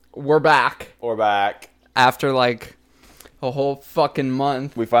We're back. We're back. After like a whole fucking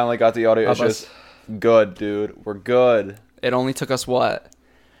month. We finally got the audio issues. Good, dude. We're good. It only took us what?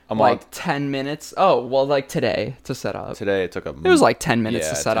 A like month. 10 minutes. Oh, well, like today to set up. Today it took a month. It was like 10 minutes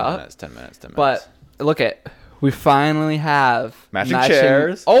to set up. 10 minutes. But look at, we finally have matching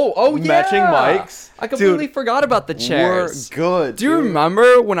chairs. Oh yeah. Matching mics. I completely forgot about the chairs. We're good. Do you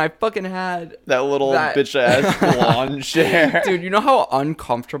remember when I fucking had that little bitch ass lawn chair? Dude, you know how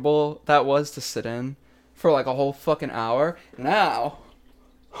uncomfortable that was to sit in for like a whole fucking hour? Now,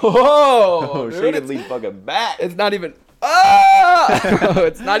 She could lean fucking back. It's not even.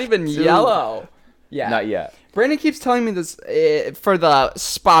 It's not even yellow. Yeah, not yet. Brandon keeps telling me this for the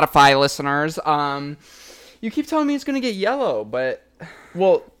Spotify listeners. You keep telling me it's gonna get yellow, but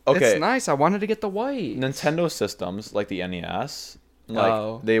okay, it's nice. I wanted to get the white. Nintendo systems like the NES,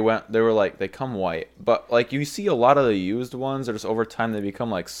 they come white, but like you see a lot of the used ones, or just over time they become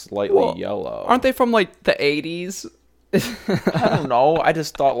like slightly yellow. Aren't they from like the 80s? I don't know. I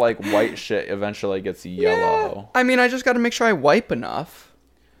just thought like white shit eventually gets yellow. Yeah. I mean, I just got to make sure I wipe enough.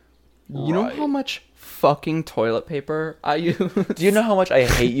 Right. You know how much fucking toilet paper I use? Do you know how much I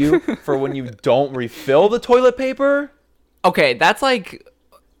hate you for when you don't refill the toilet paper? Okay, that's like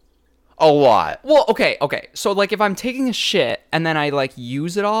a lot. Well, okay. So like if I'm taking a shit and then I like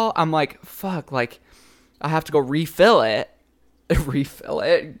use it all, I'm like, fuck, like I have to go refill it,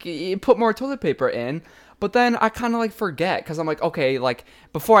 put more toilet paper in. But then I kind of like forget because I'm like, okay, like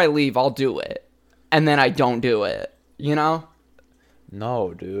before I leave, I'll do it. And then I don't do it, you know?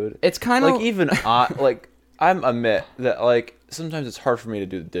 No, dude. It's kind of like even like I'm admit that like sometimes it's hard for me to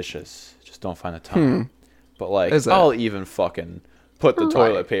do the dishes. Just don't find the time. But like I'll even fucking put the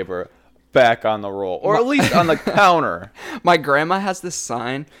toilet paper back on the roll or at least on the counter. My grandma has this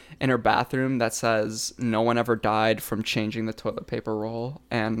sign in her bathroom that says no one ever died from changing the toilet paper roll,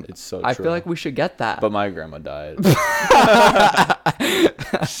 and it's so I true. feel like we should get that. But my grandma died.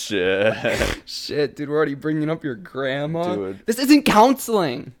 Shit, dude, we're already bringing up your grandma. Dude, this isn't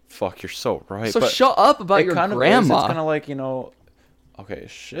counseling. Fuck, you're so right. So shut up about your grandma. It's kind of like, you know, okay,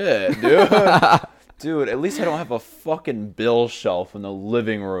 shit, dude. Dude, at least I don't have a fucking bill shelf in the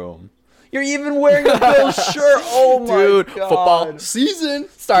living room. You're even wearing a Bill shirt. Oh my God. Football season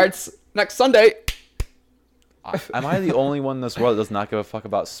starts next Sunday. Am I the only one in this world that does not give a fuck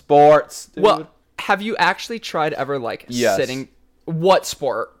about sports, dude? Well, have you actually tried ever like sitting? What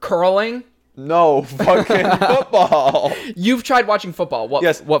sport? Curling? No, fucking football. You've tried watching football. What?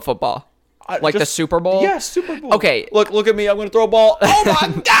 Yes. What football? Like the Super Bowl? Yeah, Super Bowl. Okay. Look at me. I'm going to throw a ball. Oh,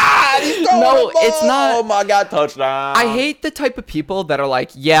 my God. He's throwing a ball. It's not. Oh, my God. Touchdown. I hate the type of people that are like,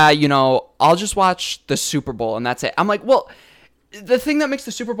 yeah, you know, I'll just watch the Super Bowl and that's it. I'm like, well, the thing that makes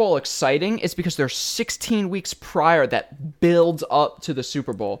the Super Bowl exciting is because there's 16 weeks prior that builds up to the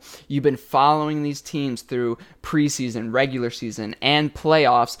Super Bowl. You've been following these teams through preseason, regular season, and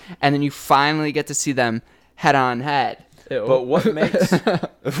playoffs, and then you finally get to see them head on head. Ew. But what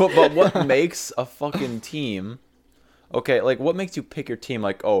makes a fucking team? Okay, like what makes you pick your team?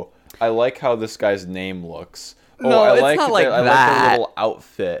 Like, oh, I like how this guy's name looks. Oh, no, I it's like not like I that. like their little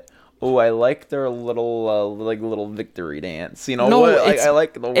outfit. Oh, I like their little victory dance. You know no, what? I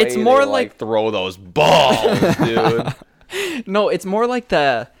like the way it's more they like throw those balls, dude. No, it's more like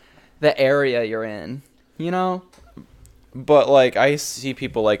the area you're in. You know. But, like, I see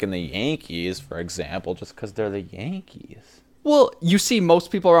people, like, in the Yankees, for example, just because they're the Yankees. Well, you see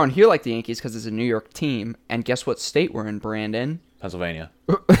most people around here like the Yankees because it's a New York team. And guess what state we're in, Brandon? Pennsylvania.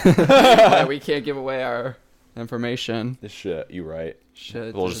 Yeah, we can't give away our information. Shit, you right.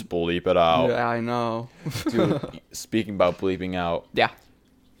 Shit. We'll just bleep it out. Yeah, I know. Dude, speaking about bleeping out. Yeah.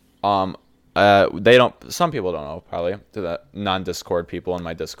 They don't, some people don't know, probably, to the non-Discord people in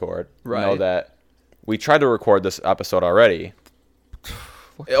my Discord. Right. Know that we tried to record this episode already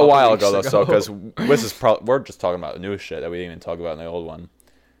a while ago, though, so because we're just talking about new shit that we didn't even talk about in the old one.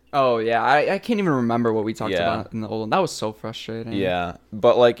 Oh yeah, I can't even remember what we talked about in the old one. That was so frustrating. Yeah,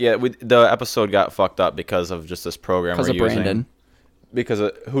 but like the episode got fucked up because of just this program we're using. Because of Brandon. Because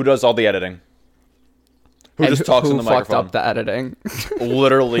of who does all the editing? Who just talks in the microphone? Who fucked up the editing?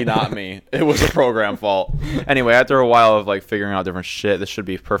 Literally not me. It was a program fault. Anyway, after a while of like figuring out different shit, this should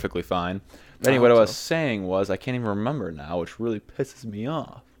be perfectly fine. But anyway, what I was saying was I can't even remember now, which really pisses me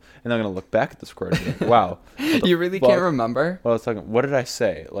off. And I'm gonna look back at this recording and be like, wow. You really can't remember? Well, I was talking. What did I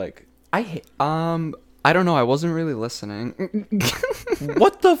say? Like I don't know. I wasn't really listening.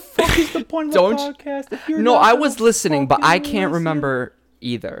 What the fuck is the point of the podcast? If you're I was listening, but I can't remember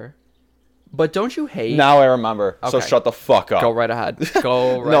either. But don't you hate? Now I remember. Okay. So shut the fuck up. Go right ahead.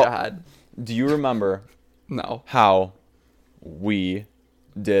 Go right ahead. Do you remember? No. How we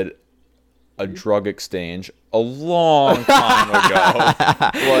did a drug exchange a long time ago.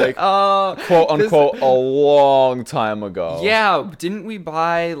 Like, quote unquote, a long time ago. Yeah, didn't we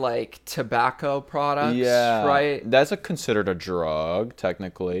buy like tobacco products? Yeah. Right? That's considered a drug,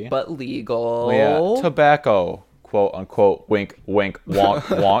 technically. But legal. Yeah. Tobacco, quote unquote, wink, wink, wonk,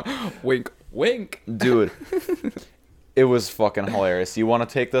 wonk. Wink, wink. Dude, it was fucking hilarious. You want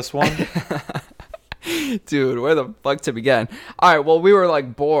to take this one? Dude, where the fuck to begin? All right, well, we were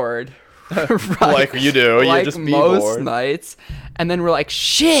like bored. Right? Like you do. Like You just be most bored. nights. And then we're like,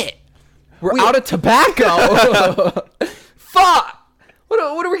 shit, we're out of tobacco. Fuck. What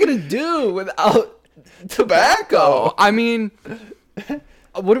are we going to do without tobacco? I mean,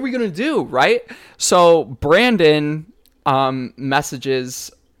 what are we going to do, right? So Brandon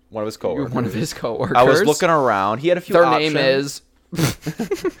messages One of his coworkers. I I was looking around. He had a few Their options. name is...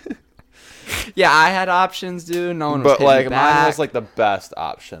 Yeah, I had options, dude. No one was But hitting like back. mine was like the best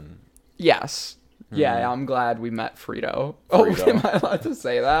option. Yes. Yeah, I'm glad we met Frito. Oh, Frito. am I allowed to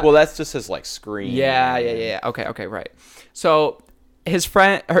say that? Well, that's just his like screen. Yeah. Okay, right. So his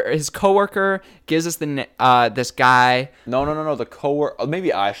friend, his coworker, gives us this guy. No. The coworker.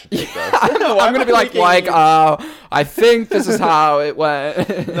 Maybe I should take this. I know. I'm gonna be like, I think this is how it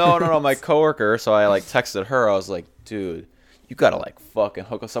went. No. My coworker. So I like texted her. I was like, dude, you gotta like fucking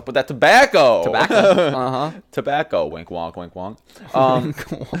hook us up with that tobacco. Tobacco. Wink wonk. Wink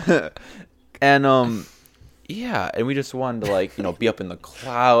wonk. And yeah, and we just wanted to like be up in the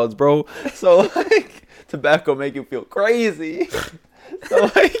clouds, bro. So like tobacco make you feel crazy.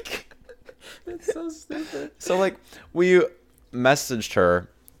 So like It's so stupid. so like we messaged her,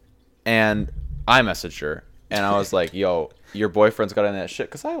 and I messaged her, and I was like, yo, your boyfriend's got in that shit,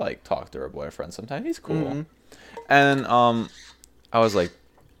 because I like talk to her boyfriend sometimes. He's cool. Mm-hmm. And I was like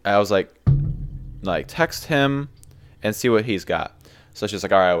text him and see what he's got. So she's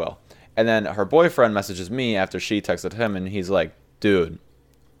like, all right, I will. And then her boyfriend messages me after she texted him, and he's like, dude.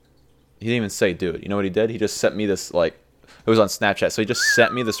 He didn't even say dude. You know what he did? He just sent me this, like, it was on Snapchat. So he just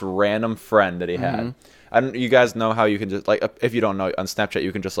sent me this random friend that he had. You guys know how you can just, like, if you don't know, on Snapchat,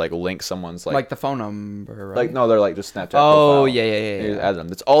 you can just, like, link someone's, Like the phone number, right? like, no, they're, like, just Snapchat Oh, profile. yeah. He just added them.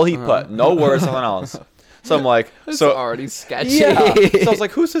 That's all he put. No words, nothing else. So I'm like, It's already sketchy. yeah. So I was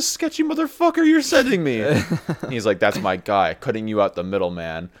like, who's this sketchy motherfucker you're sending me? And he's like, that's my guy, cutting you out the middle,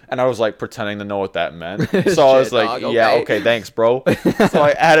 man. And I was like pretending to know what that meant. So I was Shit, like, dog, yeah, okay. okay, thanks, bro. So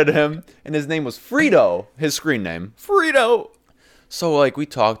I added him, and his name was Frito, his screen name. Frito. So like we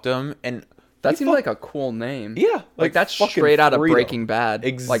talked to him, and That he seems like a cool name. yeah, Like that's fucking straight out of Frito. Breaking Bad.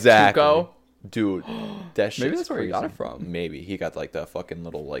 Exactly. Like Tuco. Dude, that shit. Maybe that's where he got it from. Maybe he got like the fucking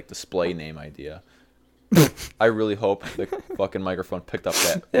little like display name idea. I really hope the fucking microphone picked up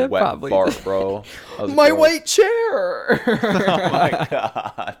that It wet probably fart, did. bro. That was My gross. white chair. Oh my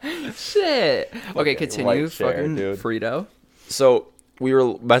god. Shit. Okay, continue. white chair, Fucking dude. Frito. So we were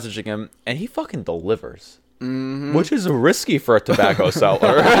messaging him, and he fucking delivers, which is risky for a tobacco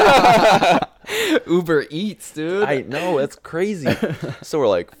seller. Uber Eats, dude. I know, it's crazy. So we're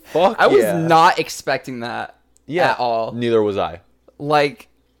like, fuck. I was yeah. not expecting that at all. Neither was I. Like,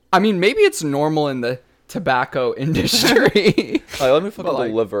 I mean, maybe it's normal in the tobacco industry. Like, let me fucking But,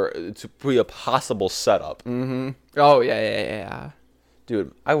 like- deliver to be a possible setup. Oh, yeah.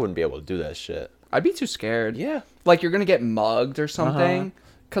 Dude, I wouldn't be able to do that shit. I'd be too scared. Yeah. Like, you're going to get mugged or something.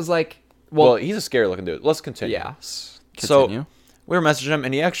 Because, like, Well, he's a scary looking dude. Let's continue. yeah. So we were messaging him,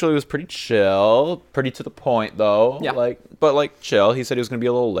 and he actually was pretty chill, pretty to the point though. Yeah. But chill. He said he was gonna be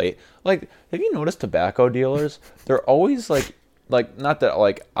a little late. Like, have you noticed tobacco dealers? They're always like not that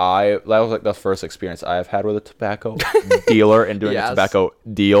like that was like the first experience I've had with a tobacco dealer and doing Yes. a tobacco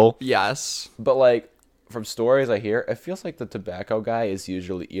deal. Yes. But like from stories I hear, it feels like the tobacco guy is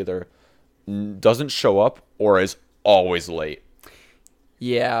usually either doesn't show up or is always late.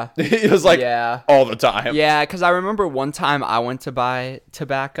 Yeah. It was like Yeah. all the time. Yeah, because I remember one time I went to buy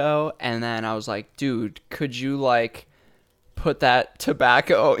tobacco, and then I was like, dude, could you, like, put that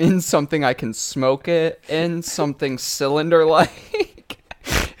tobacco in something I can smoke it in, something cylinder-like,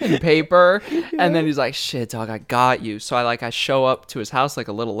 in paper? And then he's like, shit, dog, I got you. So I show up to his house, like,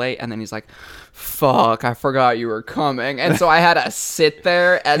 a little late, and then he's like, fuck, I forgot you were coming. And so I had to sit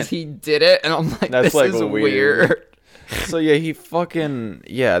there as he did it, and I'm like, That's, this like, is weird. weird. So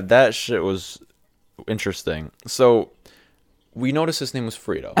yeah, that shit was interesting. So we noticed his name was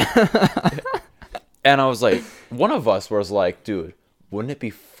Frito. And I was like, one of us was like, dude, wouldn't it be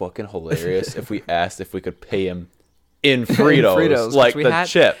fucking hilarious if we asked if we could pay him in Fritos, like the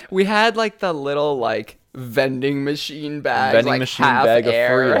chip. We had like the little like vending machine bag, Vending like machine half bag of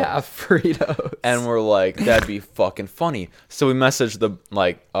air, Fritos. half Fritos. And we're like, that'd be fucking funny. So we messaged the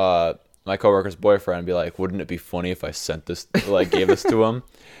my coworker's boyfriend and be like, wouldn't it be funny if I sent this, like, gave this to him?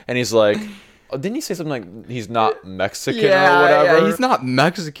 And he's like, oh, didn't he say something like he's not Mexican or whatever? Yeah, he's not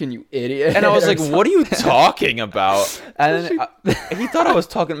Mexican, you idiot. And I was like, what are you talking about? And he thought I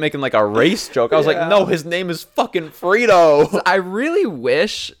was making like a race joke. I was like, no, his name is fucking Frito. I really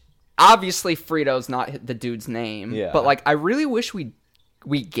wish, obviously Frito's not the dude's name, but like I really wish we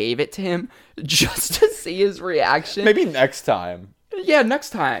gave it to him just to see his reaction. Maybe next time. Yeah,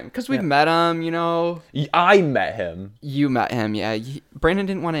 next time, because we've met him, you know. I met him. You met him, yeah. Brandon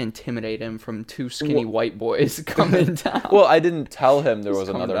didn't want to intimidate him from two skinny white boys coming down. Well, I didn't tell him there was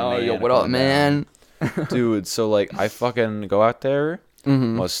another man. Yo, what up, man? Dude, so like I fucking go out there,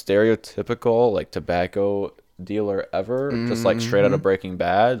 most stereotypical like tobacco dealer ever, just like straight out of Breaking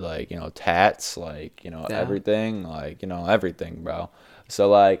Bad, like, you know, tats, like, you know, everything, like, you know, everything, bro. So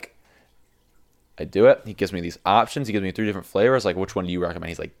like I do it. He gives me these options. He gives me 3 different flavors. Like, which one do you recommend?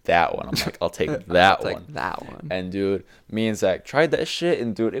 He's like, that one. I'm like, I'll take that one. That one. And dude, me and Zach tried that shit,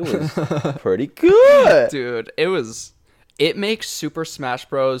 and dude, it was pretty good. Dude, it makes Super Smash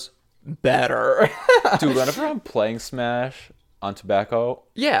Bros. Better. Dude, whenever I'm playing Smash on tobacco,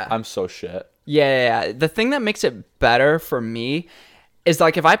 I'm so shit. Yeah. The thing that makes it better for me is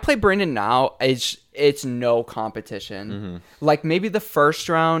like if I play Brandon now, it's no competition. Like maybe the first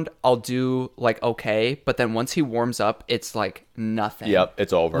round I'll do like okay, but then once he warms up, it's like nothing. Yep,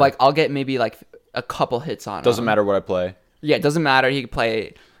 it's over. Like I'll get maybe like a couple hits on him. Doesn't matter what I play. Yeah, it doesn't matter. He could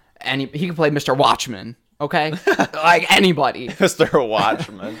play Mr. Watchman. Okay, like anybody. Mr.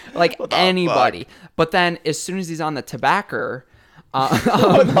 Watchman. Like anybody. Fuck? But then as soon as he's on the tobacco,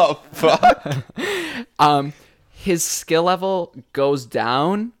 what the fuck? His skill level goes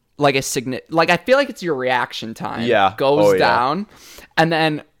down like I feel like it's your reaction time. Yeah. Goes down. And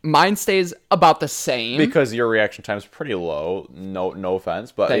then mine stays about the same. Because your reaction time is pretty low. No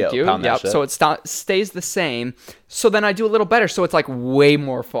offense. But thank you. Yep. So it stays the same. So then I do a little better. So it's like way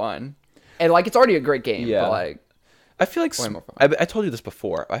more fun. And like it's already a great game. Yeah. But like I feel like I told you this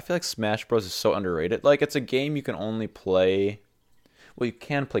before. I feel like Smash Bros is so underrated. Like it's a game you can only play. Well, you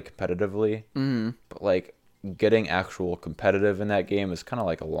can play competitively. But like getting actual competitive in that game is kind of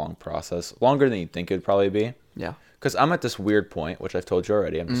like a long process, longer than you'd think it'd probably be. Yeah. Because I'm at this weird point, which I've told you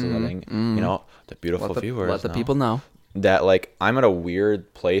already. I'm just letting you know the beautiful viewers let the people know that like I'm at a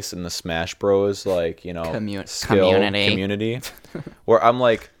weird place in the Smash Bros. Like you know community where I'm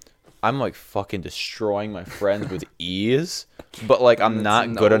like fucking destroying my friends with ease, but like I'm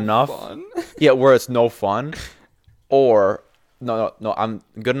not good enough. Yeah, where it's no fun, or. No, I'm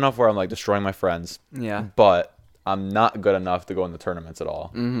good enough where I'm like destroying my friends. Yeah. But I'm not good enough to go in the tournaments at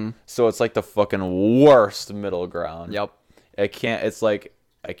all. So it's like the fucking worst middle ground. Yep. I can't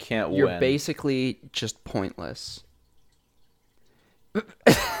win. You're basically just pointless.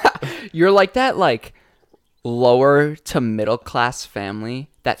 You're like that like lower to middle class family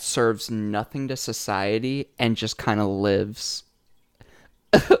that serves nothing to society and just kind of lives.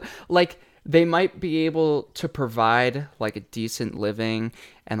 Like they might be able to provide like a decent living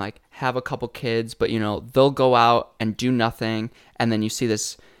and like have a couple kids, but you know, they'll go out and do nothing. And then you see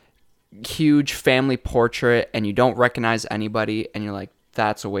this huge family portrait and you don't recognize anybody. And you're like,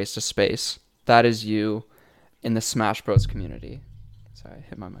 that's a waste of space. That is you in the Smash Bros community. Sorry, I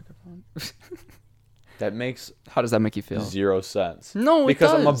hit my microphone. How does that make you feel? 0 sense. No,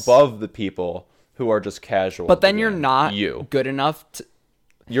 because I'm above the people who are just casual. But then you're not good enough to...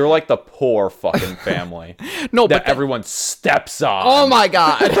 You're like the poor fucking family. No, that everyone steps on. Oh my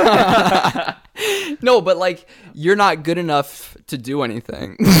god. No, but like you're not good enough to do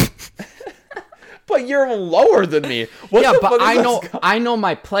anything. But you're lower than me. But I know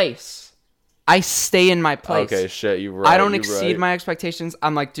my place. I stay in my place. Okay, shit, you're right. I don't exceed my expectations.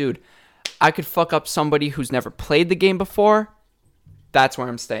 I'm like, dude, I could fuck up somebody who's never played the game before. That's where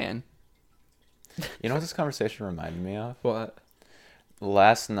I'm staying. You know what this conversation reminded me of? What?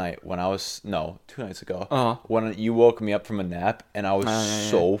 Last night when 2 nights ago, when you woke me up from a nap and I was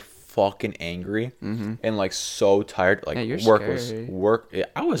so fucking angry and like so tired, like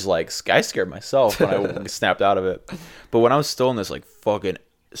I was like, I scared myself when I snapped out of it. But when I was still in this like fucking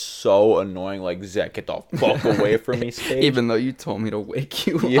so annoying, like, Zach, get the fuck away from me stage. Even though you told me to wake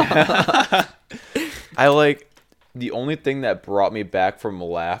you up. I like, the only thing that brought me back from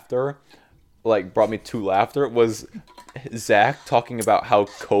laughter, like brought me to laughter, was Zach talking about how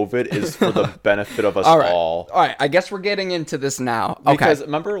COVID is for the benefit of us all. All right, I guess we're getting into this now. Okay. Because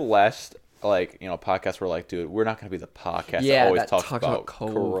remember like, podcasts were like, dude, we're not gonna be the podcast Yeah, that always that talks talks about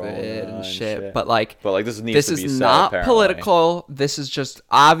COVID Corona and shit. But this needs to be is said, not apparently. political. This is just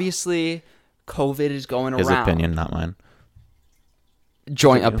obviously COVID is going His around. opinion, not mine.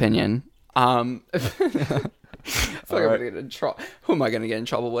 Joint opinion. I feel like I'm Alright. gonna get in trouble. Who am I gonna get in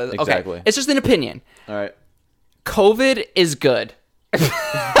trouble with? Exactly. Okay, it's just an opinion. All right. COVID is good.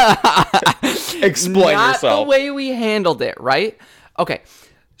 Explain Not yourself. the way we handled it, right? Okay,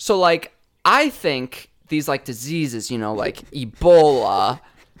 so like I think these like diseases, like Ebola,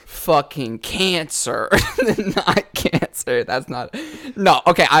 fucking cancer, not cancer. That's not. No,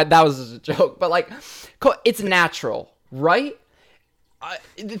 okay, that was just a joke. But like, it's natural, right?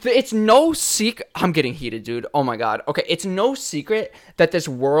 It's no secret. I'm getting heated, dude. Oh my god. Okay, it's no secret that this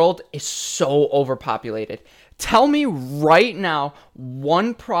world is so overpopulated. Tell me right now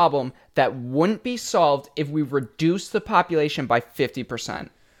one problem that wouldn't be solved if we reduce the population by 50%.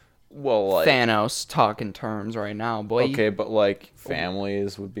 Well, like, Thanos talking terms right now, boy. okay, but like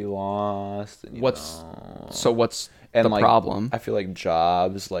families would be lost. And, What's and the like, problem? I feel like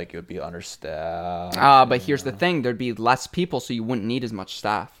jobs, like, it would be understaffed. But here's the thing: there'd be less people, so you wouldn't need as much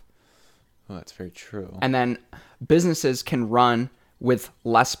staff. Oh, that's very true. And then businesses can run with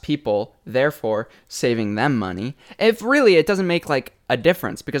less people, therefore saving them money. If really it doesn't make like a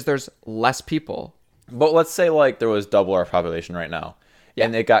difference because there's less people. But let's say like there was double our population right now,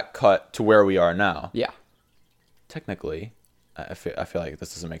 and it got cut to where we are now. Yeah. Technically, I feel like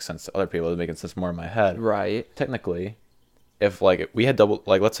this doesn't make sense to other people. It's making sense more in my head. Right. Technically, if like we had double,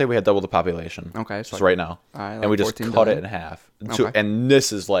 like let's say we had double the population. Okay. So right now, like and we just 14 cut it billion. in half. Okay. And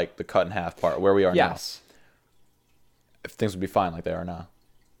this is like the cut in half part where we are now. Yes. If things would be fine like they are now.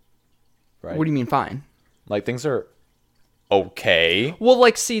 Right. What do you mean fine? Like things are okay. Well,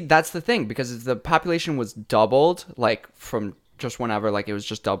 like, see, that's the thing, because if the population was doubled, like, from just whenever, like, it was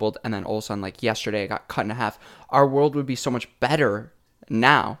just doubled, and then all of a sudden, like, yesterday it got cut in half, our world would be so much better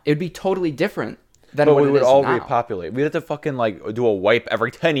now. It would be totally different than But what we it would is all now. repopulate. We'd have to fucking, like, do a wipe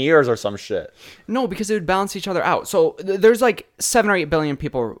every 10 years or some shit. No, because it would balance each other out. So there's, like, 7 or 8 billion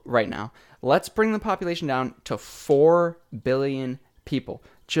people right now. Let's bring the population down to 4 billion people.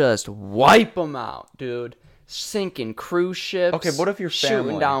 Just wipe them out, dude. Sinking cruise ships. Okay, what if your family...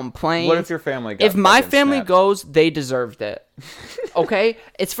 shooting down planes? What if your family got If my fucking family snapped? goes, they deserved it. Okay?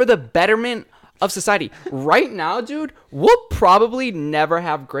 It's for the betterment of society. Right now, dude, we'll probably never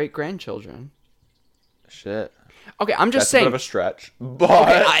have great-grandchildren. Shit. Okay, I'm just That's saying. a bit of a stretch.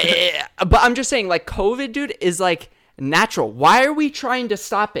 But... Okay, but I'm just saying, like, COVID, dude, is, like, natural. Why are we trying to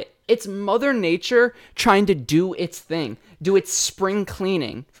stop it? It's Mother Nature trying to do its thing, do its spring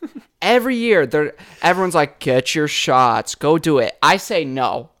cleaning. Every year, everyone's like, get your shots, go do it. I say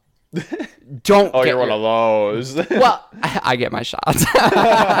no. Don't Oh, get you're one of those. Well, I get my shots.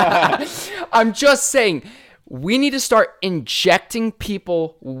 I'm just saying, we need to start injecting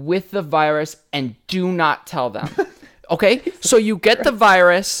people with the virus and do not tell them. Okay? So you get the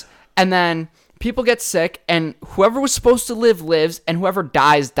virus, and then people get sick, and whoever was supposed to live lives, and whoever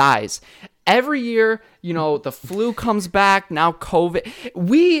dies dies. Every year, the flu comes back, now COVID.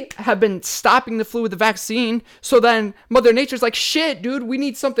 We have been stopping the flu with the vaccine, so then Mother Nature's like, shit, dude, we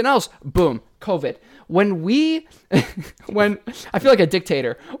need something else. Boom, COVID. When I feel like a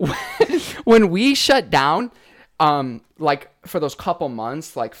dictator. When we shut down, like, for those couple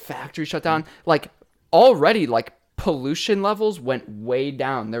months, like, factory shut down, like, already, like, pollution levels went way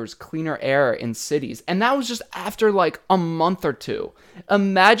down. There was cleaner air in cities. And that was just after like a month or two.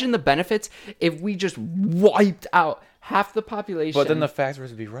 Imagine the benefits if we just wiped out half the population. But then the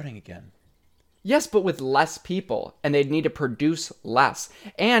factories would be running again. Yes, but with less people, and they'd need to produce less.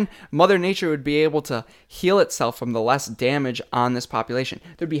 And Mother Nature would be able to heal itself from the less damage on this population.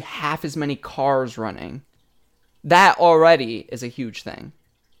 There'd be half as many cars running. That already is a huge thing.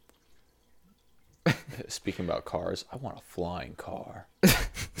 Speaking about cars, I want a flying car.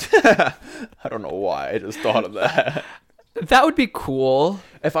 I don't know why. I just thought of that. That would be cool.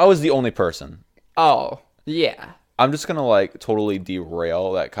 If I was the only person, Oh, yeah. I'm just gonna like totally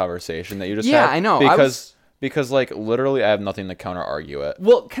derail that conversation that you just Yeah, had. I know. Because like literally I have nothing to counter argue it.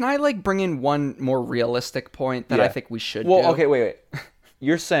 Well, can I like bring in one more realistic point that I think we should do? Well, okay, wait.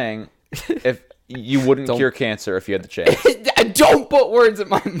 You're saying if you wouldn't cure cancer if you had the chance. Don't put words in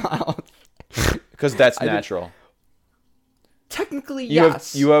my mouth. Because that's natural. Technically, You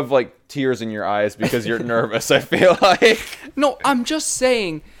yes. you have like tears in your eyes because you're nervous, I feel like. No, I'm just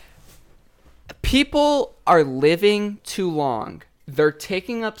saying people are living too long. They're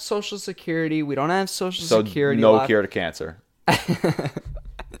taking up Social Security. We don't have Social Security no left. cure to cancer.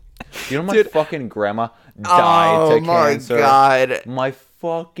 You know my fucking grandma died to cancer. God. My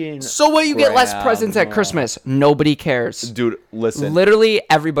fucking So what, you get less presents at Christmas? Nobody cares. Dude, listen. Literally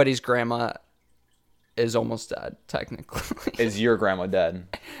everybody's grandma is almost dead, technically. Is your grandma dead?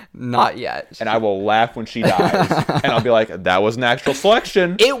 Not yet. And I will laugh when she dies. And I'll be like, that was natural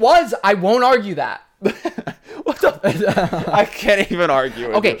selection. It was. I won't argue that. What the? I can't even argue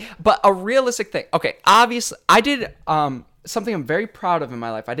with Okay, it. but a realistic thing. Okay, obviously, I did something I'm very proud of in my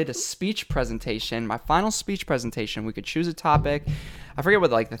life. I did a speech presentation, my final speech presentation. We could choose a topic. I forget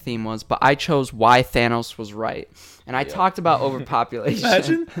what like the theme was, but I chose why Thanos was right. And I talked about overpopulation.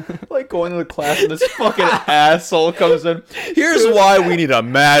 Imagine like going to the class and this fucking asshole comes in. Here's why we need a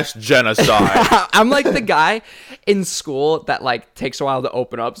mass genocide. I'm like the guy in school that like takes a while to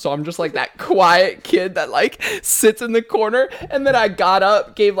open up. So I'm just like that quiet kid that like sits in the corner. And then I got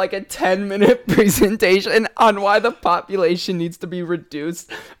up, gave like a 10-minute presentation on why the population needs to be reduced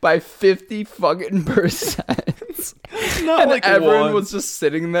by 50 fucking percent. Not And like everyone one. was just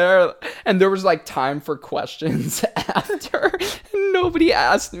sitting there, and there was like time for questions after. Nobody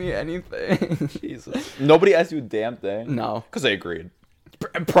asked me anything. Jesus. Nobody asked you a damn thing? No. Because they agreed.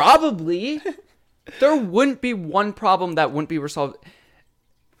 Probably. There wouldn't be one problem that wouldn't be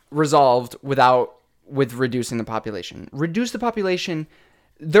resolved with reducing the population. Reduce the population.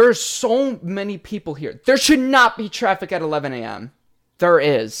 There are so many people here. There should not be traffic at 11 a.m. There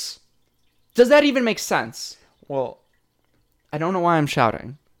is. Does that even make sense? Well, I don't know why I'm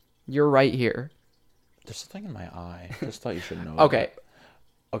shouting. You're right here. there's something in my eye. I just thought you should know. Okay.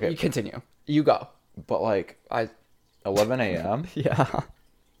 that. Okay. You continue. You go. But like, 11 a.m.? Yeah.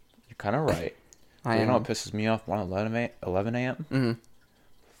 You're kind of right. I You know am. what pisses me off more than 11 a.m.? Mm-hmm.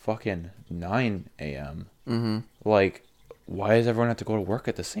 Fucking 9 a.m. Mm-hmm. Like, why does everyone have to go to work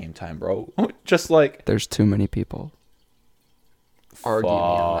at the same time, bro? Just like, There's too many people. Argue me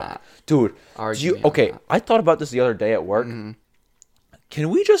on fuck. that. Dude, Argue me on okay, that. I thought about this the other day at work. Mm-hmm. Can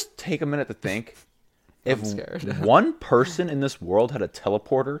we just take a minute to think? If scared. one person in this world had a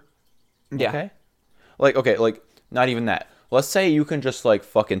teleporter, Yeah. okay, like, not even that. Let's say you can just, like,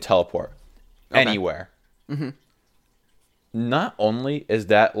 fucking teleport anywhere. Mm-hmm. Not only is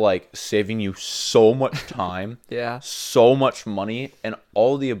that, like, saving you so much time, Yeah. so much money, and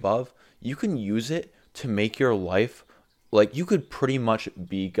all the above, you can use it to make your life, like, you could pretty much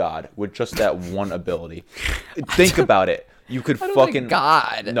be God with just that one ability. Think about it. You could fucking...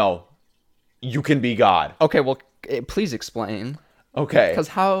 God. No. You can be God. Okay, well, please explain. Okay.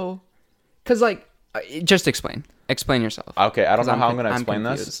 Because like, just explain. Explain yourself. Okay, I don't know how I'm going to I'm explain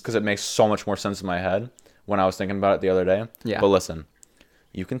this confused. because it makes so much more sense in my head when I was thinking about it the other day. Yeah. But listen,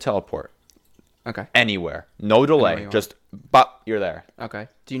 you can teleport Okay. anywhere. No delay. you Just, bop, you're there. Okay.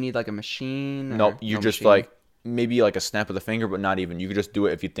 Do you need like a machine? Nope, or you no just machine? like, maybe like a snap of the finger, but not even. You could just do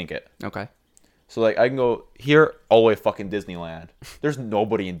it if you think it. Okay. So like, I can go here all the way fucking Disneyland. There's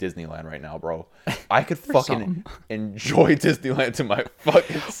nobody in Disneyland right now, bro. I could fucking enjoy Disneyland to my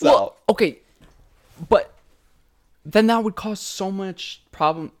fucking self. Well, okay, but then that would cause so much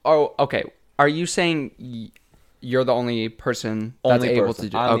problem. Oh, okay. Are you saying you're the only person that's able to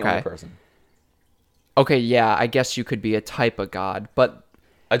do? I'm Okay. the only person. Okay. Yeah. I guess you could be a type of god, but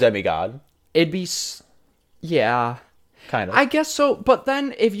A demigod, it'd be. Yeah. kind of. I guess so, but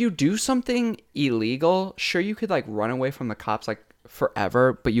then if you do something illegal, sure you could like run away from the cops like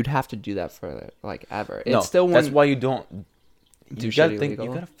forever, but you'd have to do that for like ever. No, It's still that's one. why you don't Do you shit gotta think. illegal.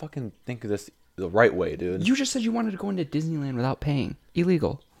 You gotta fucking think of this the right way, dude. You just said you wanted to go into Disneyland without paying.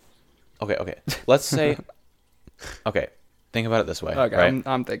 Illegal. Okay. Let's say. Okay, think about it this way. Okay, right?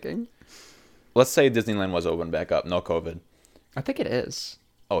 I'm thinking. Let's say Disneyland was open back up, no COVID. I think it is.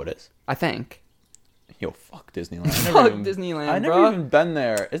 Oh, it is. I think. Yo, fuck Disneyland. I Fuck Disneyland, I never bro. even been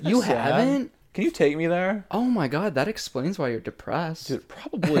there. Isn't You it sad? haven't? Can you take me there? Oh my god, that explains why you're depressed. Dude,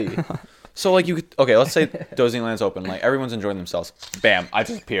 probably. So like you could. Okay, let's say Disneyland's open. Like everyone's enjoying themselves. Bam! I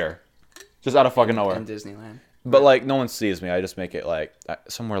disappear, just out of fucking nowhere. In Disneyland. But like no one sees me. I just make it like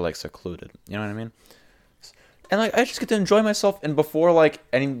somewhere like secluded. You know what I mean? And like I just get to enjoy myself. And before like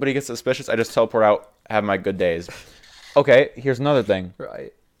anybody gets suspicious, I just teleport out, have my good days. Okay, here's another thing.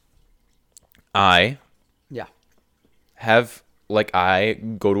 Right. I Yeah. have like I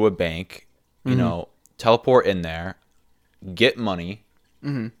go to a bank, you know, teleport in there, get money,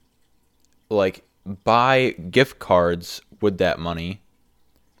 like buy gift cards with that money,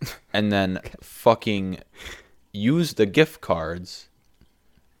 and then fucking use the gift cards.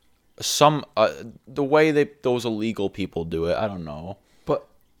 Some the way those illegal people do it, I don't know. But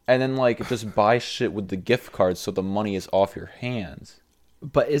And then like just buy shit with the gift cards so the money is off your hands.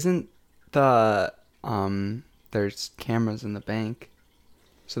 isn't the there's cameras in the bank,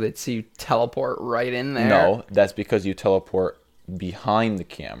 so they'd see you teleport right in there. No, that's because you teleport behind the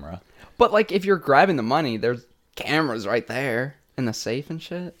camera. But like, if you're grabbing the money, there's cameras right there in the safe and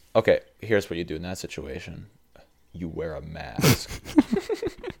shit. Okay, here's what you do in that situation. You wear a mask.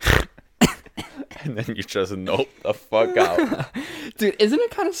 And then you just nope the fuck out. Dude, isn't it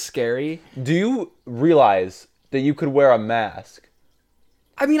kind of scary? Do you realize that you could wear a mask?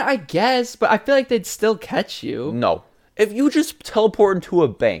 I mean, I guess, but I feel like they'd still catch you. No. If you just teleport into a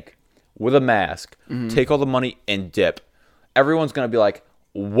bank with a mask, take all the money and dip, everyone's going to be like,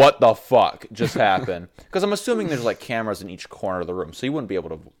 what the fuck just happened? Because I'm assuming there's like cameras in each corner of the room, so you wouldn't be able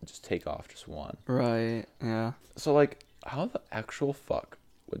to just take off just one. Right, yeah. So like, how the actual fuck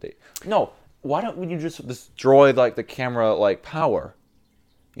would they? No, why don't you just destroy like the camera like power?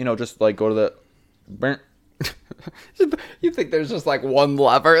 You know, just like go to the. You think there's just like one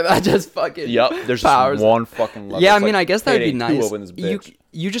lever that just fucking There's powers just one fucking lever. Yeah, It's I mean, like I guess that would be payday 2 nice. open this bitch.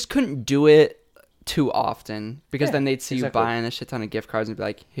 You just couldn't do it too often because Yeah, then they'd see exactly. you buying a shit ton of gift cards and be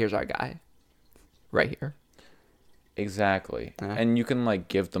like, here's our guy. Right here. Exactly. Yeah. And you can like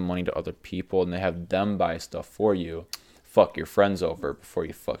give the money to other people and they have them buy stuff for you. Fuck your friends over before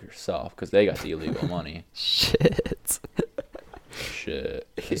you fuck yourself because they got the illegal money. Shit. Shit.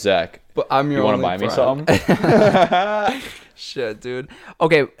 Zach, But I'm your you want to only buy me friend. something? Shit, dude.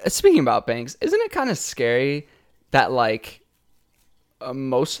 Okay, speaking about banks, isn't it kind of scary that like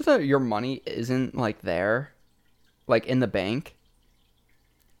most of your money isn't like there, like in the bank?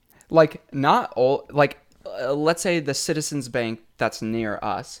 Like not all. Like let's say the Citizens Bank that's near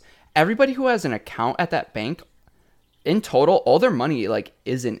us. Everybody who has an account at that bank, in total, all their money like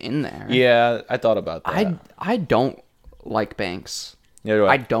isn't in there. Yeah, I thought about that. I don't like banks. Yeah, do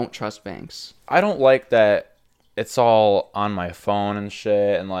I don't trust banks. I don't like that it's all on my phone and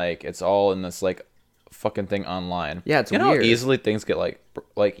shit, and like it's all in this like fucking thing online. Yeah, it's you know weird. how easily things get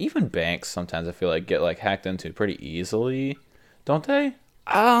like even banks sometimes I feel like get like hacked into pretty easily, don't they?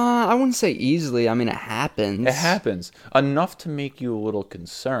 I wouldn't say easily. I mean, it happens. It happens enough to make you a little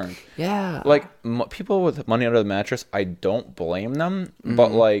concerned. Yeah. Like people with money under the mattress, I don't blame them,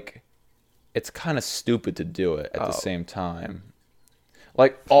 but like it's kind of stupid to do it at the same time.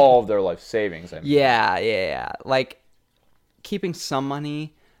 Like all of their life savings. I mean. Yeah. Like keeping some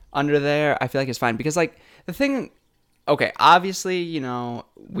money under there, I feel like is fine because like the thing. Okay, obviously, you know,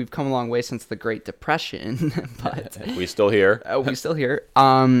 we've come a long way since the Great Depression, but We still here. we still here.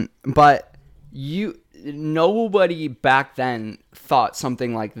 But nobody back then thought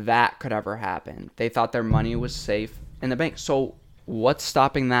something like that could ever happen. They thought their money was safe in the bank. So what's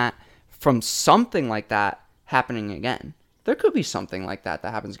stopping that from something like that happening again? There could be something like that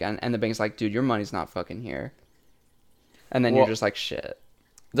happens again, and the bank's like, dude, your money's not fucking here. And then you're just like, shit.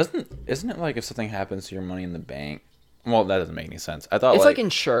 Isn't it like if something happens to your money in the bank? Well, that doesn't make any sense. I thought It's like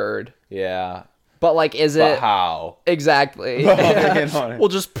insured. yeah. But like, is But it how? exactly? Well, We'll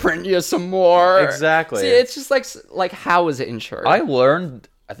just print you some more. Exactly. See, it's just like how is it insured? I learned,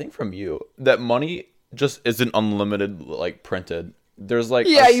 I think from you, that money just isn't unlimited, like printed. There's like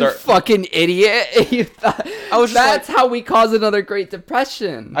yeah, you fucking idiot. You thought I was just that's how we caused another Great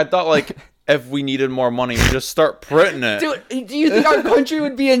Depression. I thought like if we needed more money, we just start printing it. Dude, do you think our country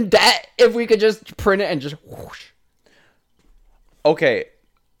would be in debt if we could just print it and just whoosh? Okay.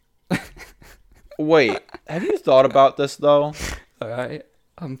 Wait, have you thought about this though? All right,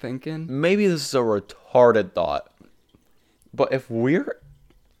 I'm thinking. Maybe this is a retarded thought, but if we're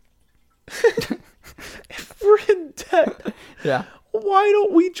in debt, Yeah. why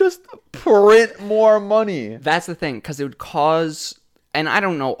don't we just print more money? That's the thing, because it would cause, and I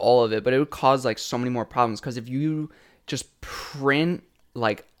don't know all of it, but it would cause like so many more problems. Because if you just print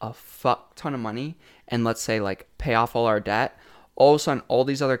like a fuck ton of money and let's say like pay off all our debt, all of a sudden all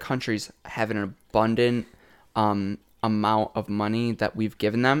these other countries have an abundant amount of money that we've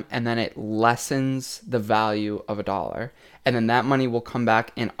given them, and then it lessens the value of a dollar, and then that money will come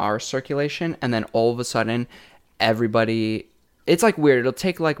back in our circulation, and then all of a sudden everybody, it's like weird, it'll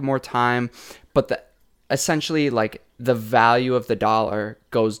take like more time, but essentially like the value of the dollar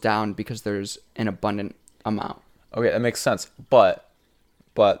goes down because there's an abundant amount. Okay, that makes sense. But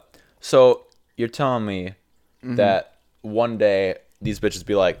so you're telling me that one day these bitches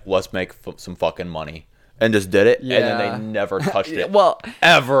be like, let's make some fucking money, and just did it, and then Yeah. they never touched it Well,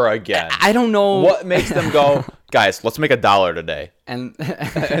 ever again. I don't know What makes them go, guys, let's make $1 today, and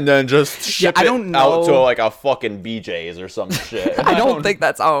and then just ship I it don't out to know. like a fucking BJ's or some shit. I don't think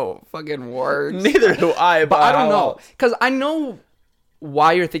that's how it fucking works. Neither do I, but I don't know, because I know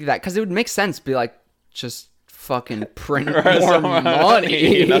why you're thinking that, because it would make sense. Be like, just fucking print more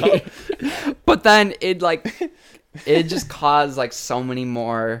money, you know? But then it just caused like so many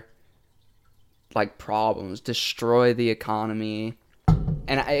more like problems, destroy the economy.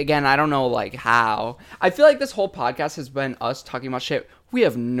 And I don't know like how. I feel like this whole podcast has been us talking about shit we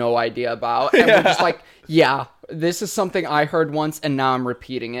have no idea about, and we're just like, yeah, this is something I heard once, and now I'm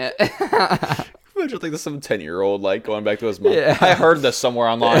repeating it. Imagine like some 10-year-old like going back to his mom. Yeah. I heard this somewhere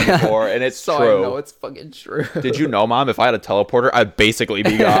online before, and it's so true. I know it's fucking true. Did you know, Mom? If I had a teleporter, I'd basically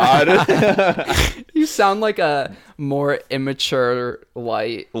be God. You sound like a more immature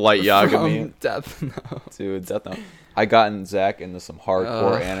Light Yagami. Death Note. Dude, Death Note. I gotten Zach into some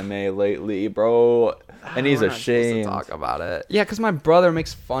hardcore anime lately, bro, and he's ashamed. To talk about it. Yeah, because my brother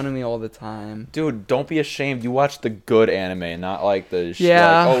makes fun of me all the time. Dude, don't be ashamed. You watch the good anime, not like the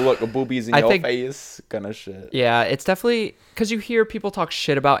yeah. like, oh look, a boobies in your face kind of shit. Yeah, it's definitely because you hear people talk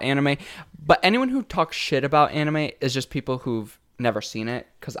shit about anime, but anyone who talks shit about anime is just people who've never seen it.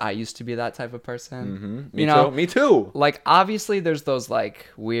 Because I used to be that type of person. Mm-hmm. Me too. Like obviously, there's those like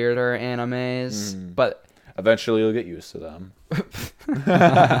weirder animes, but. Eventually, you'll get used to them.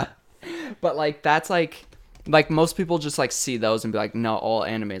 But like that's like most people just like see those and be like, no, all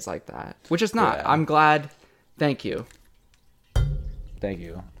anime is like that, which is not. Yeah. I'm glad. Thank you.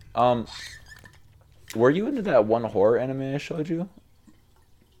 Were you into that one horror anime I showed you?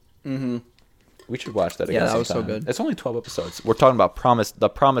 Mm-hmm. We should watch that again. Yeah, that was so good. It's only 12 episodes. We're talking about The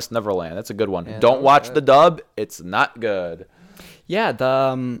Promised Neverland. That's a good one. Yeah, don't watch the dub. It's not good. Yeah,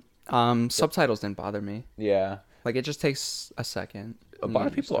 the subtitles didn't bother me. Yeah. Like, it just takes a second. A lot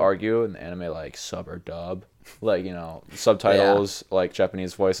of people argue in the anime, like, sub or dub. Like, you know, subtitles, like,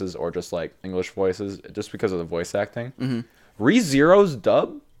 Japanese voices or just, like, English voices, just because of the voice acting. Mm-hmm. ReZero's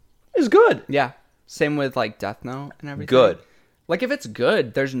dub is good. Yeah. Same with, like, Death Note and everything. Good. Like, if it's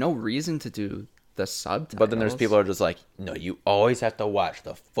good, there's no reason to do the subtitles. But then there's people who are just like, no, you always have to watch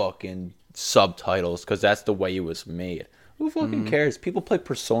the fucking subtitles because that's the way it was made. Who fucking cares? People play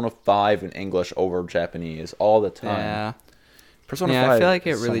Persona 5 in English over Japanese all the time. Yeah. Persona 5 I feel like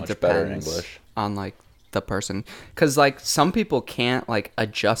it is really so much better in depends English. on, like, the person. Because, like, some people can't, like,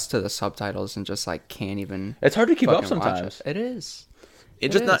 adjust to the subtitles and just, like, can't even... It's hard to keep up sometimes. It is.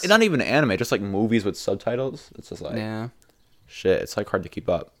 It's just not even anime, just, like, movies with subtitles. It's just, like... Yeah. Shit, it's, like, hard to keep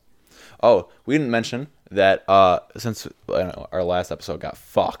up. Oh, we didn't mention that since our last episode got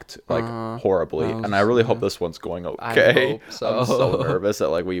fucked like horribly, and I really hope this one's going okay. I hope so. I'm so nervous that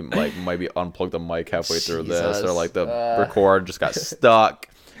like we like maybe unplugged the mic halfway through this, or like the record just got stuck,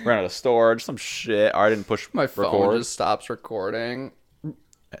 ran out of storage, some shit. I didn't push my record. phone just stops recording.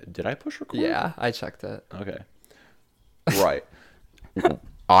 Did I push record? Yeah, I checked it. Okay, right.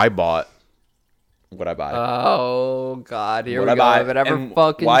 I bought. What I buy? Oh God! Here we go. If it ever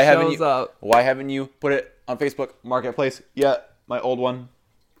fucking shows up. Why haven't you put it on Facebook Marketplace yet? My old one.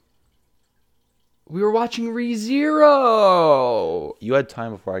 We were watching ReZero. You had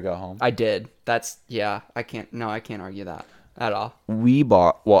time before I got home. I did. I can't argue that at all. I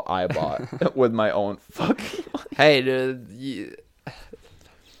bought with my own fucking money. Hey, dude.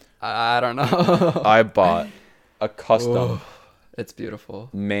 I don't know. I bought a custom. Whoa. It's beautiful.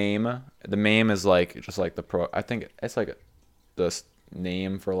 MAME. The MAME is like just like the pro. I think it's like the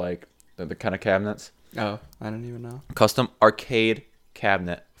name for like the kind of cabinets. Oh, I don't even know. Custom arcade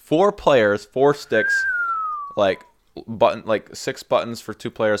cabinet. 4 players, 4 sticks, like 6 buttons for 2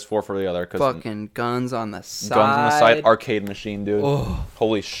 players, 4 for the other. Fucking guns on the side. Guns on the side. Arcade machine, dude. Oh.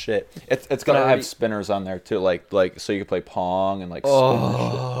 Holy shit! It's gonna have spinners on there too, like so you can play Pong and like.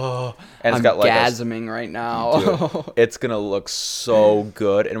 Oh. And it's I'm got like gasming right now. Dude, it's gonna look so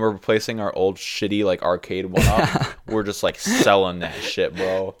good, and we're replacing our old shitty like arcade one up. We're just like selling that shit,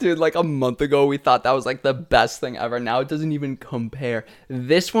 bro. Dude, like a month ago we thought that was like the best thing ever. Now it doesn't even compare.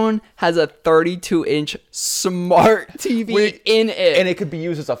 This one has a 32-inch smart TV in it, and it could be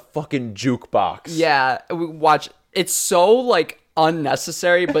used as a fucking jukebox. Yeah, watch. It's so like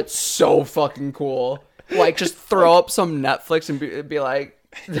unnecessary, but so fucking cool. Like just throw up some Netflix and be like.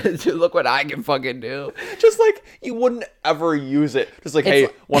 Dude, look what I can fucking do. Just like you wouldn't ever use it. Just like, hey,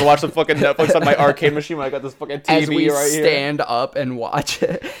 want to watch some fucking Netflix on my arcade machine when I got this fucking TV as we right here? Stand up and watch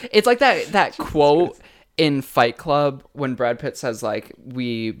it. It's like that quote in Fight Club when Brad Pitt says like,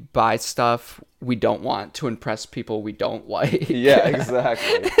 we buy stuff we don't want to impress people we don't like. Yeah,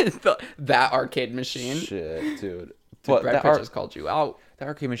 exactly. That arcade machine. Shit, dude. But Brad Pitt just called you out. That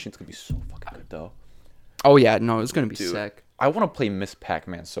arcade machine's gonna be so fucking good though. Oh yeah, no, it's gonna be sick. I want to play Miss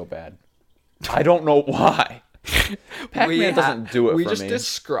Pac-Man so bad. I don't know why. Pac-Man doesn't do it for me. We just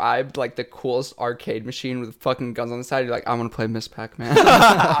described like the coolest arcade machine with fucking guns on the side. You're like, I want to play Miss Pac-Man.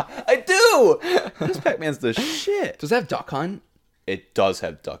 I do. Miss Pac-Man's the shit. Does that have Duck Hunt? It does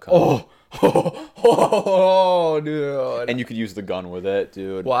have Duck Hunt. Oh, dude. And you could use the gun with it,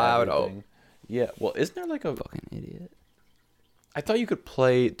 dude. Wow. Yeah. Well, isn't there like a? Fucking idiot. I thought you could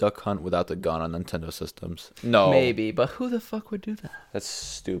play Duck Hunt without the gun on Nintendo systems. No. Maybe, but who the fuck would do that? That's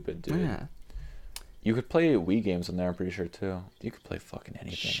stupid, dude. Yeah. You could play Wii games on there, I'm pretty sure, too. You could play fucking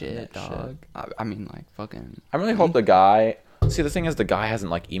anything. Shit, dog. I mean, like, fucking... I really hope the guy... See, the thing is, the guy hasn't,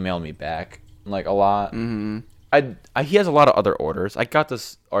 like, emailed me back, like, a lot. Mm-hmm. He has a lot of other orders. I got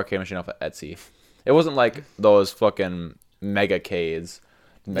this arcade machine off of Etsy. It wasn't, like, those fucking Mega-Cades.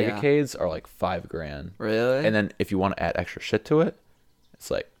 Mega-Cades are, like, $5,000. Really? And then if you want to add extra shit to it,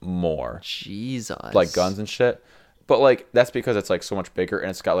 it's, like, more. Jesus. Like, guns and shit. But, like, that's because it's, like, so much bigger, and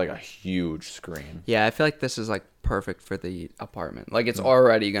it's got, like, a huge screen. Yeah, I feel like this is, like, perfect for the apartment. Like, it's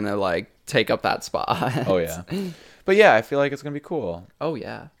already gonna, like, take up that spot. Oh, yeah. But, yeah, I feel like it's gonna be cool. Oh,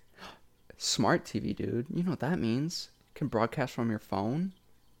 yeah. Smart TV, dude. You know what that means. You can broadcast from your phone.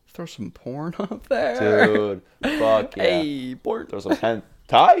 Throw some porn up there. Dude, fuck yeah. Hey, porn. Throw some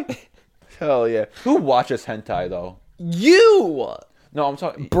hentai? Hell yeah. Who watches hentai, though? You! No, I'm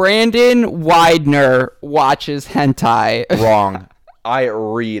talking... Brandon Widener watches hentai. Wrong. I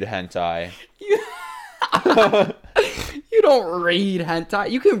read hentai. You don't read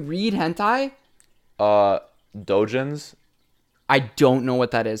hentai. You can read hentai? Dojins? I don't know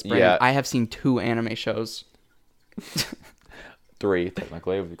what that is, Brandon. Yeah. I have seen 2 anime shows. 3,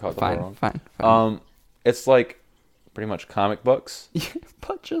 technically, if you call it the wrong. Fine. It's like pretty much comic books,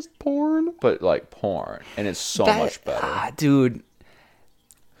 But just porn? but like porn, and it's so much better. Dude.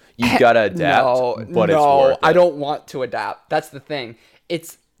 You gotta adapt, but it's worth it. I don't want to adapt. That's the thing.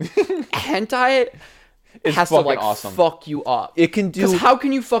 It's hentai It's has to fucking like awesome. fuck you up. It can do. Because how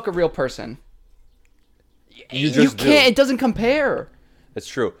can you fuck a real person? You You just can't. do. It doesn't compare. It's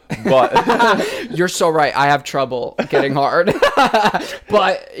true, but You're so right. I have trouble getting hard.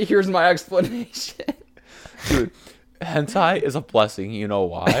 But here's my explanation. dude, hentai is a blessing. You know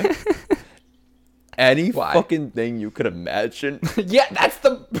why? Any Why? fucking thing you could imagine. Yeah, that's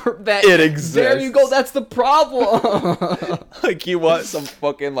that. It exists. There you go. That's the problem. Like you want some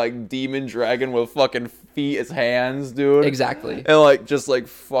fucking like demon dragon with fucking feet as hands, dude. Exactly. And like just like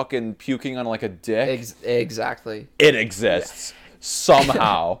fucking puking on like a dick. Exactly. It exists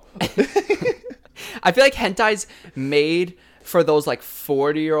somehow. I feel like hentai's made for those like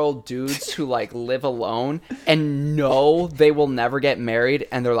 40-year-old dudes who like live alone and know they will never get married,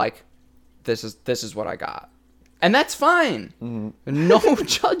 and they're like, this is what I got. And that's fine. Mm-hmm. No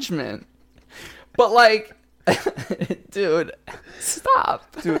judgment. But like, dude,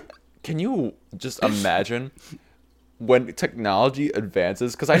 stop. Dude, can you just imagine when technology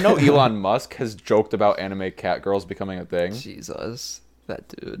advances? Because I know Elon Musk has joked about anime cat girls becoming a thing. Jesus, that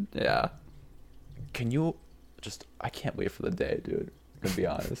dude. Yeah. Can you just... I can't wait for the day, dude. To be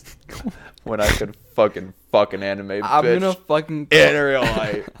honest. When I could fucking fuck an anime bitch I'm gonna fucking... in real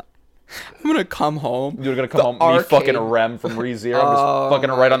life. I'm gonna come home. You're gonna come home me arcade- fucking Rem from ReZero. I'm just Oh fucking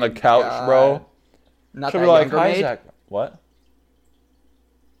right on the my couch, God. bro. Not She'll that be like, younger hi, maid. Zach. What?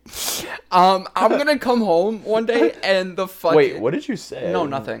 I'm gonna come home one day and the fucking... Wait, what did you say? No,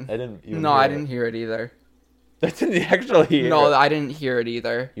 nothing. I didn't even No, hear I it. didn't hear it either. I didn't actually hear No, it. I didn't hear it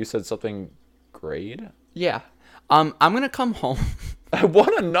either. You said something grade? Yeah. I'm gonna come home. I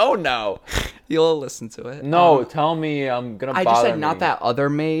want to know now. You'll listen to it. No, tell me I'm going to I bother just said me. not that other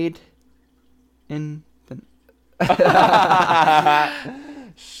maid in the...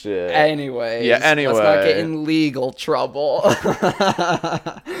 Shit. Anyways. Yeah, anyway. Let's not get in legal trouble.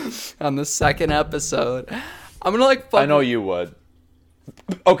 On the second episode. I'm gonna like fucking... I know you would.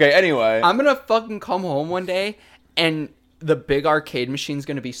 Okay, anyway. I'm gonna fucking come home one day and the big arcade machine's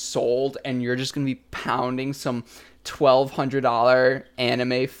gonna be sold and you're just gonna be pounding some $1,200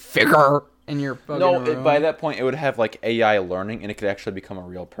 anime figure in your fucking room. By that point, it would have like AI learning and it could actually become a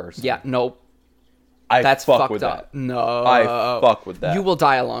real person. Yeah, nope. I That's fuck fucked with up. that. No. I fuck with that. You will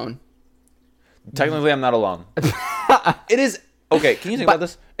die alone. Technically, I'm not alone. It is... Okay, can you think about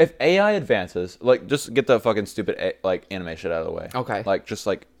this? If AI advances, like, just get the fucking stupid, like, anime shit out of the way. Okay. Like, just,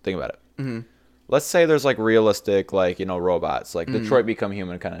 like, think about it. Mm-hmm. Let's say there's, like, realistic, like, you know, robots. Like, Detroit Become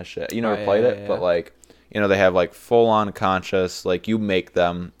Human kind of shit. You never played it, but, like, you know, they have, like, full-on conscious, like, you make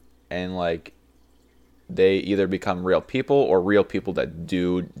them, and, like, they either become real people or real people that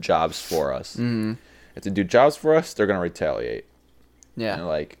do jobs for us. Mm-hmm. If they do jobs for us, they're going to retaliate. Yeah.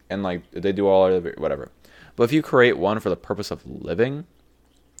 And like they do all other whatever. But if you create one for the purpose of living,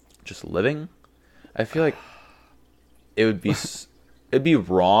 just living, I feel like it'd be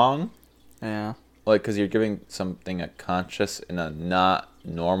wrong. Yeah. Like, because you're giving something a conscious in a not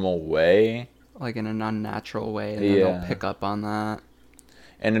normal way. Like in an unnatural way, and then they'll pick up on that.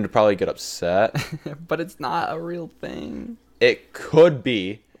 And it'd probably get upset. But it's not a real thing. It could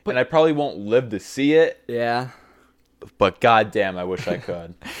be. and I probably won't live to see it. Yeah. But goddamn, I wish I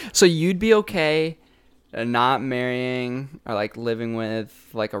could. So you'd be okay not marrying or like living with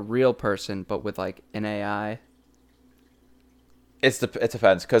like a real person, but with like an AI? It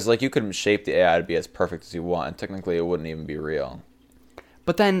depends, because like you could shape the AI to be as perfect as you want, and technically it wouldn't even be real.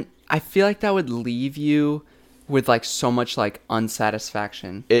 But then I feel like that would leave you with like so much like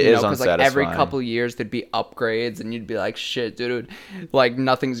unsatisfaction. It is because like every unsatisfying. couple of years there'd be upgrades, and you'd be like, "Shit, dude, like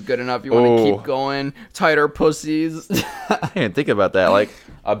nothing's good enough. You want to keep going? Tighter pussies." I didn't think about that. Like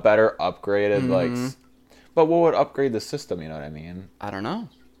a better upgraded like. But what would upgrade the system? You know what I mean? I don't know.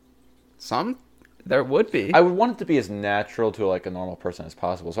 There would be. I would want it to be as natural to like a normal person as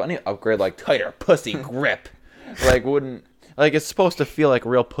possible. So I need to upgrade like tighter pussy grip. Like wouldn't like it's supposed to feel like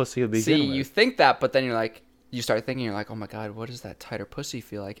real pussy to begin See, with. you think that, but then you start thinking, you're like, oh my god, what does that tighter pussy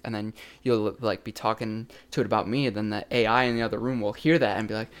feel like? And then you'll like be talking to it about me, and then the AI in the other room will hear that and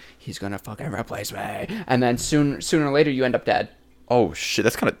be like, he's gonna fucking replace me. And then sooner or later you end up dead. Oh shit,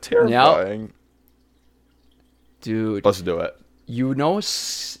 that's kind of terrifying. Dude, Let's do it. you know a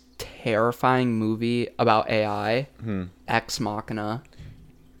terrifying movie about AI? Ex Machina.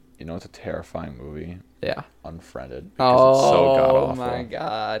 You know it's a terrifying movie. Yeah. Unfriended. Because it's so god-awful. My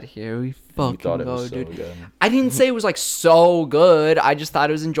god, here we You fucking thought it go, was so dude. good. I didn't say it was like so good. I just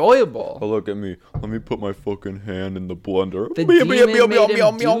thought it was enjoyable. Oh, look at me. Let me put my fucking hand in the blender. The demon made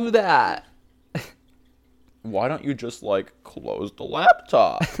him do that. Why don't you just, like, close the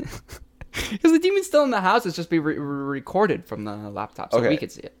laptop? Because the demon's still in the house. It's just be recorded from the laptop so Okay. we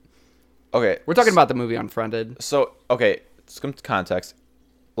could see it. Okay. We're talking about the movie Unfriended. So, okay, some context.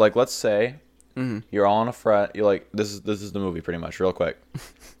 Like, let's say you're all on a fret. You're like, this is the movie pretty much, real quick.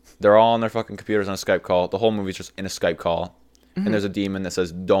 They're all on their fucking computers on a Skype call. The whole movie's just in a Skype call. And there's a demon that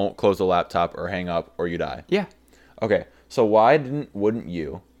says, don't close the laptop or hang up or you die. Yeah. Okay, so wouldn't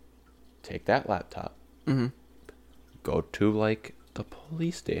you take that laptop, go to, like, the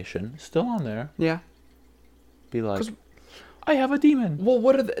police station, still on there, Yeah. be like, I have a demon. Well,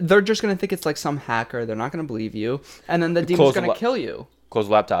 what are they're just going to think it's like some hacker. They're not going to believe you. And then the demon's going to kill you. Close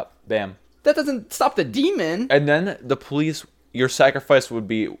the laptop. Bam. That doesn't stop the demon. And then the police, your sacrifice would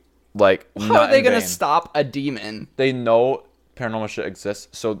be, like, How not are they in going to vain. stop a demon? They know paranormal shit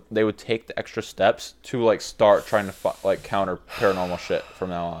exists, so they would take the extra steps to, like, start trying to, like, counter paranormal shit from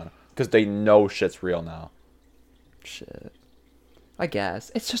now on. Because they know shit's real now. Shit. I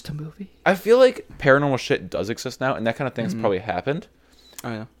guess. It's just a movie. I feel like paranormal shit does exist now, and that kind of thing's probably happened.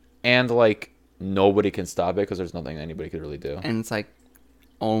 Oh, yeah. And, like, nobody can stop it because there's nothing anybody could really do. And it's like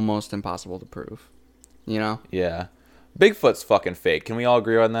almost impossible to prove. You know? Yeah. Bigfoot's fucking fake. Can we all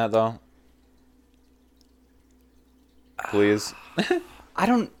agree on that, though? Please?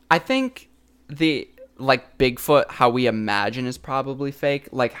 I think the like Bigfoot, how we imagine is probably fake.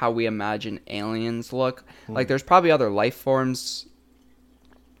 Like how we imagine aliens look. Like there's probably other life forms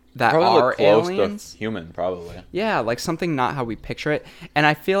that Probably are look close aliens. to human, probably. Yeah, like something not how we picture it. And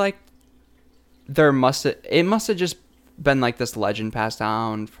I feel like it must have just been like this legend passed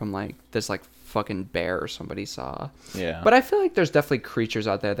down from like this like fucking bear or somebody saw. Yeah. But I feel like there's definitely creatures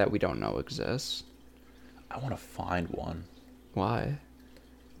out there that we don't know exist. I want to find one. Why?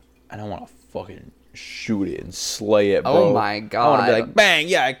 And I want to fucking shoot it and slay it, bro. Oh my I want to god. be like, bang,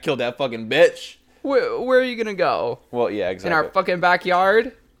 yeah, I killed that fucking bitch. Where are you gonna go? Well, yeah, exactly. In our fucking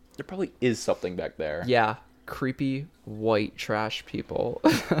backyard? There probably is something back there. Yeah. Creepy white trash people.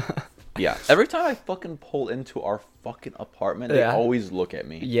 Yeah. Every time I fucking pull into our fucking apartment, they Yeah. always look at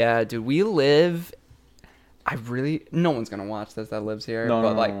me. Yeah, dude, we live... no one's gonna watch this that lives here, No,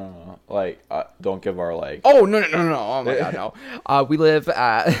 but no, like... no, no. Like, don't give our, like... Oh, no. Oh my god, no. We live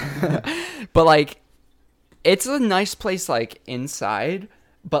at... but like, it's a nice place like inside,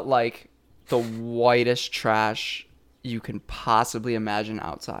 but like the whitest trash you can possibly imagine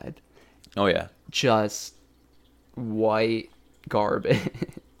outside. Oh, yeah. Just white garbage.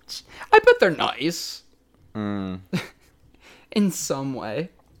 I bet they're nice. In some way.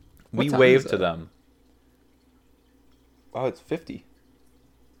 What We time wave is to it? them. Wow, it's 50.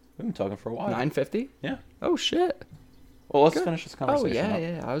 We've been talking for a while. 9:50? Yeah. Oh shit. Well, let's finish this Oh conversation up.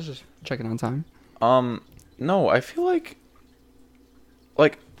 yeah. I was just checking on time. No, I feel like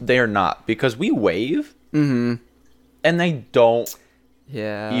they are not, because we wave Mm-hmm. and they don't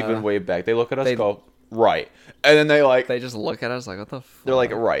Yeah. even wave back. They look at us, they- go right, and then They just look at us like, what the fuck? they're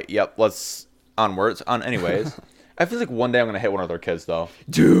like, right, yep, let's onwards. Anyways, I feel like one day I'm gonna hit one of their kids though.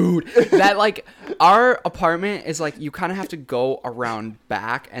 Dude, that like our apartment is like you kind of have to go around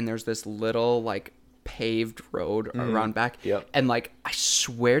back, and there's this little like paved road around back. Yep. And like I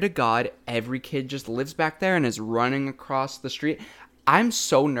swear to God, every kid just lives back there and is running across the street. I'm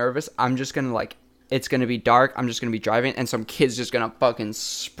so nervous. I'm just gonna like, it's gonna be dark. I'm just gonna be driving, and some kid's just gonna fucking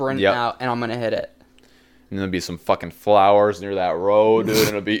sprint out, and I'm gonna hit it. And there'll be some fucking flowers near that road, dude, and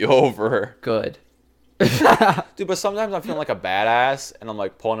it'll be over. Good. Dude, but sometimes I'm feeling like a badass, and I'm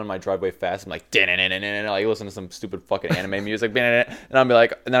like pulling in my driveway fast. I'm like, like listen to some stupid fucking anime music, and I'll be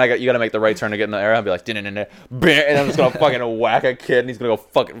like, and then you gotta make the right turn to get in the air. I'll be like, and I'm just gonna fucking whack a kid, and he's gonna go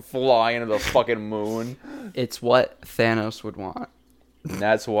fucking fly into the fucking moon. It's what Thanos would want. And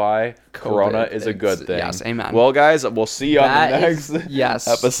that's why Corona is a good thing. Yes, amen. Well, guys, we'll see you on the next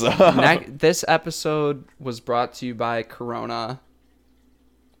episode. This episode was brought to you by Corona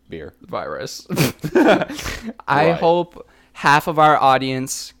Beer virus. I hope half of our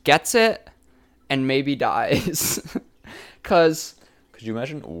audience gets it and maybe dies. Because could you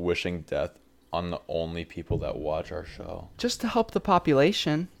imagine wishing death on the only people that watch our show? Just to help the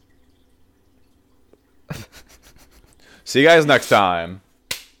population. See you guys next time.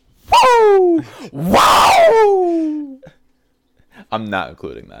 Woo! Wow! I'm not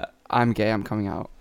including that. I'm gay. I'm coming out.